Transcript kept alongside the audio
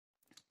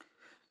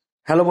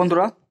Hello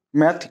বন্ধুরা,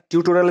 math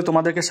টিউটোরিয়ালে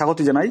তোমাদেরকে স্বাগত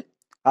জানাই।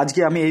 আজকে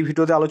আমি এই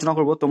ভিডিওতে আলোচনা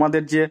করব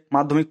তোমাদের যে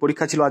মাধ্যমিক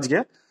পরীক্ষা ছিল আজকে,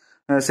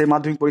 সেই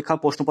মাধ্যমিক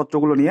পরীক্ষার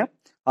প্রশ্নপত্রগুলো নিয়ে।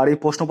 আর এই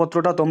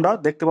প্রশ্নপত্রটা তোমরা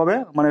দেখতে পাবে,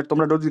 মানে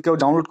তোমরা যদি কেউ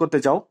ডাউনলোড করতে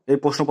চাও এই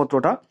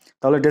প্রশ্নপত্রটা,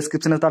 তাহলে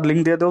ডেসক্রিপশনে তার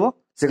লিঙ্ক দিয়ে দেবো,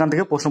 সেখান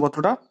থেকে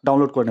প্রশ্নপত্রটা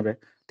ডাউনলোড করে নেবে।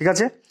 ঠিক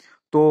আছে,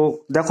 তো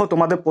দেখো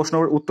তোমাদের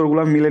প্রশ্নের উত্তরগুলো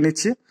আমি মিলে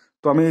নিচ্ছি।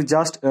 তো আমি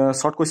জাস্ট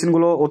শর্ট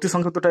কোয়েশ্চেনগুলো, অতি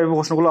সংক্ষিপ্ত টাইপের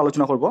প্রশ্নগুলো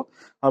আলোচনা করব,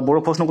 আর বড়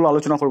প্রশ্নগুলো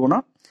আলোচনা করব না।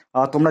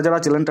 আর তোমরা যারা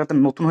চ্যানেলটাতে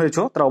নতুন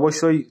হয়েছো তারা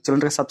অবশ্যই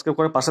চ্যানেলটাকে সাবস্ক্রাইব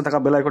করে পাশে থাকা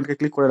বেল আইকনকে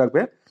ক্লিক করে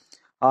রাখবে।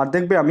 আর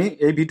দেখবে আমি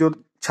এই ভিডিও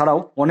ছাড়াও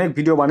অনেক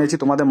ভিডিও বানিয়েছি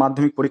তোমাদের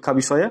মাধ্যমিক পরীক্ষা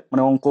বিষয়ে,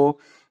 মানে অঙ্ক,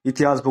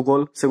 ইতিহাস,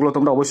 ভূগোল, সেগুলো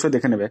তোমরা অবশ্যই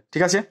দেখে নেবে।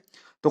 ঠিক আছে,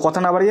 তো কথা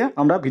না বাড়িয়ে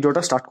আমরা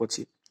ভিডিওটা স্টার্ট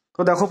করছি।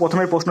 তো দেখো,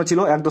 প্রথমের প্রশ্ন ছিল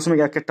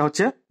 1.1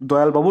 হচ্ছে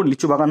দয়ালবাবুর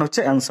লিচু বাগান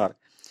হচ্ছে অ্যান্সার।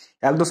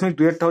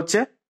 1.2 হচ্ছে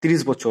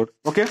 30 বছর।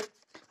 ওকে,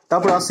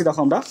 তারপরে আসছি,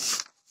 দেখো আমরা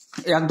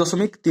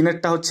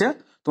 1.3 হচ্ছে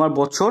তোমার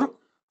বছর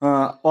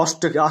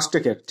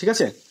অষ্টেকের। ঠিক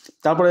আছে,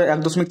 তারপরে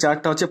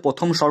 1.4 হচ্ছে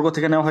প্রথম স্বর্গ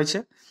থেকে নেওয়া হয়েছে।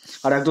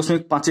 আর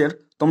 1.5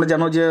 তোমরা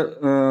জানো যে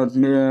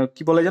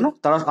কি বলে জানো,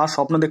 তারা আর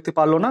স্বপ্ন দেখতে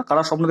পারলো না।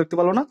 কারা স্বপ্ন দেখতে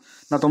পারলো না?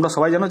 না, তোমরা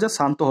সবাই জানো যে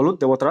শান্ত হলুদ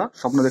দেবতারা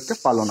স্বপ্ন দেখতে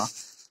পারলো না।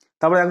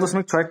 তারপরে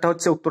 1.6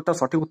 হচ্ছে উত্তরটা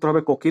সঠিক উত্তর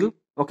হবে কোকিল।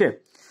 ওকে,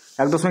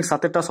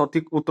 1.7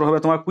 সঠিক উত্তর হবে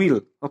তোমার কুইল।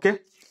 ওকে,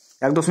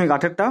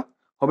 1.8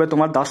 হবে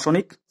তোমার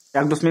দার্শনিক।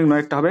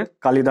 1.9 হবে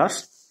কালিদাস।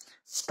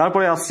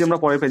 তারপরে আসছি আমরা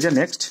পরের পেজে।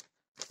 নেক্সট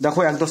দেখো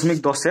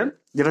 1.10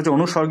 যেটা হচ্ছে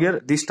অনুসর্গের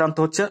দৃষ্টান্ত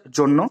হচ্ছে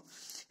জন্য।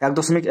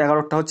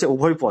 1.11 হচ্ছে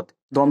উভয় পদ,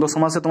 দ্বন্দ্ব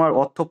সমাসে তোমার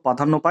অর্থ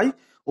প্রাধান্য পায়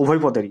উভয়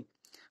পদেরই।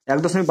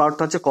 1.12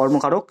 হচ্ছে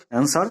কর্মকারক,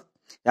 অ্যান্সার।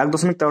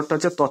 1.13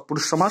 হচ্ছে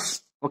তৎপুরুষ সমাস।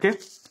 ওকে,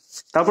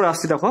 তারপরে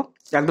আসছি, দেখো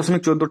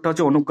 1.14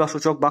 হচ্ছে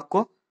অনুজ্ঞাসূচক বাক্য।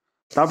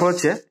 তারপর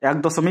হচ্ছে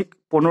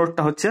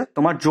 1.15 হচ্ছে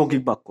তোমার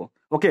যৌগিক বাক্য।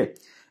 ওকে,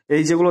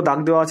 এই যেগুলো দাগ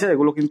দেওয়া আছে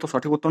এগুলো কিন্তু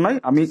সঠিক উত্তর নয়,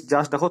 আমি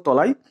জাস্ট দেখো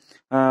তলায়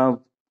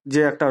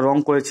যে একটা রং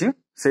করেছি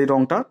সেই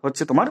রংটা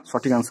হচ্ছে তোমার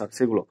সঠিক অ্যান্সার।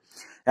 সেগুলো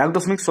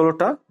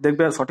 1.16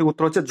 দেখবে সঠিক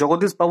উত্তর হচ্ছে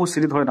জগদীশ বাবু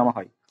সিঁড়ি ধরে নামা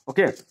হয়।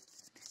 ওকে,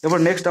 এবার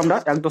নেক্সট আমরা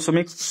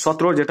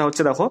 1.17 যেটা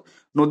হচ্ছে দেখো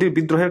নদীর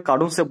বিদ্রোহের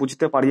কারণ সে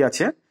বুঝতে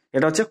পারিয়াছে,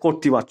 এটা হচ্ছে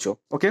কর্তৃবাচ্য।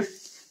 ওকে,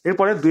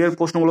 এরপরে 2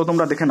 প্রশ্নগুলো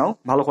তোমরা দেখে নাও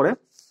ভালো করে।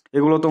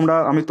 এগুলো তোমরা,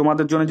 আমি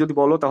তোমাদের জন্য যদি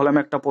বলো তাহলে আমি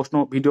একটা প্রশ্ন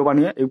ভিডিও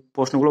বানিয়ে এই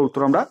প্রশ্নগুলোর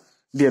উত্তর আমরা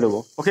দিয়ে দেবো।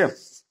 ওকে,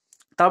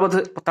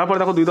 তারপরে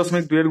দেখো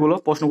 2.2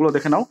 প্রশ্নগুলো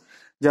দেখে নাও।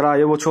 যারা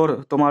এবছর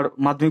তোমার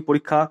মাধ্যমিক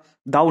পরীক্ষা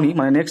দাওনি,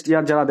 মানে নেক্সট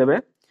ইয়ার যারা দেবে,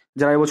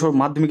 যারা এবছর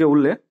মাধ্যমিকে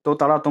উঠলে, তো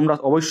তারা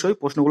অবশ্যই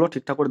প্রশ্নগুলো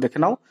ঠিকঠাক করে দেখে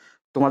নাও,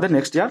 তোমাদের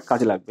নেক্সট ইয়ার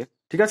কাজে লাগবে।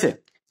 ঠিক আছে,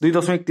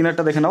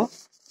 2.3 দেখে নাও।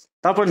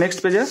 তারপরে নেক্সট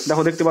পেজে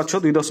দেখো, দেখতে পাচ্ছ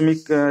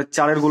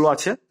 2.4 গুলো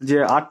আছে, যে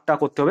 8টা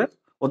করতে হবে,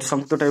 অতি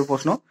সংক্ষিপ্ত টাইপের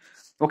প্রশ্ন।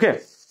 ওকে,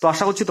 তো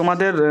আশা করছি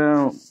তোমাদের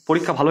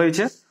পরীক্ষা ভালো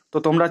হয়েছে। তো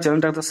তোমরা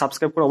চ্যানেলটাকে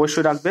সাবস্ক্রাইব করে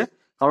অবশ্যই রাখবে,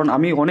 কারণ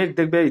আমি অনেক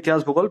দেখবে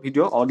ইতিহাস ভূগোল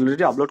ভিডিও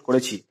অলরেডি আপলোড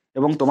করেছি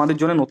এবং তোমাদের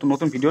জন্য নতুন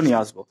নতুন ভিডিও নিয়ে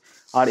আসবো।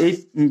 আর এই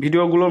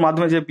ভিডিওগুলোর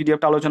মাধ্যমে যে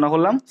পিডিএফটা আলোচনা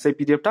করলাম, সেই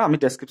পিডিএফটা আমি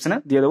ডেসক্রিপশনে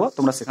দিয়ে দেবো,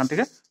 তোমরা সেখান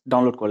থেকে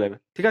ডাউনলোড করে নেবে।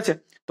 ঠিক আছে,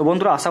 তো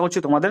বন্ধুরা আশা করছি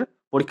তোমাদের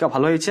পরীক্ষা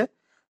ভালো হয়েছে।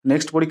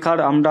 নেক্সট পরীক্ষার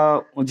আমরা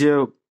যে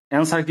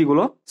অ্যান্সার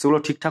কিগুলো সেগুলো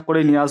ঠিকঠাক করে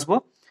নিয়ে আসবো।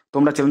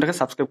 তোমরা চ্যানেলটাকে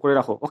সাবস্ক্রাইব করে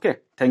রাখো। ওকে,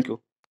 থ্যাংক ইউ।